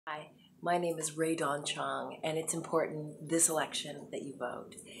Hi, my name is Ray Dawn Chong, and it's important this election that you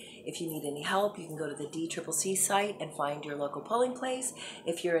vote. If you need any help, you can go to the DCCC site and find your local polling place.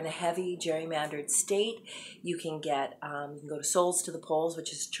 If you're in a heavy gerrymandered state, you can go to Souls to the Polls,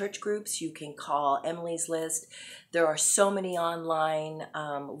 which is church groups. You can call Emily's List. There are so many online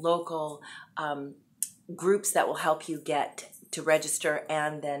local groups that will help you get to register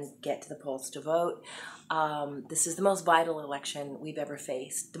and then get to the polls to vote. This is the most vital election we've ever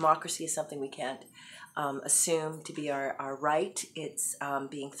faced. Democracy is something we can't assume to be our right. It's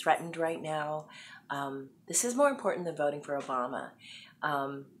being threatened right now. This is more important than voting for Obama.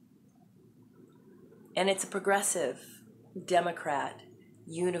 Um, and it's a progressive, Democrat,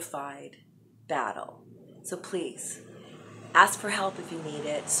 unified battle. So please, ask for help if you need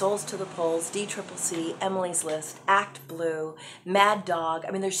it. Souls to the Polls, DCCC, Emily's List, Act Blue, Mad Dog.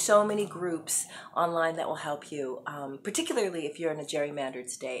 I mean, there's so many groups online that will help you, particularly if you're in a gerrymandered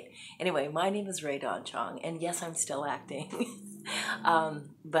state. Anyway, my name is Ray Dawn Chong, and yes, I'm still acting.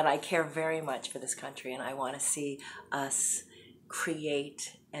 But I care very much for this country, and I want to see us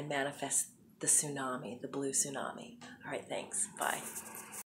create and manifest the tsunami, the blue tsunami. All right, thanks. Bye.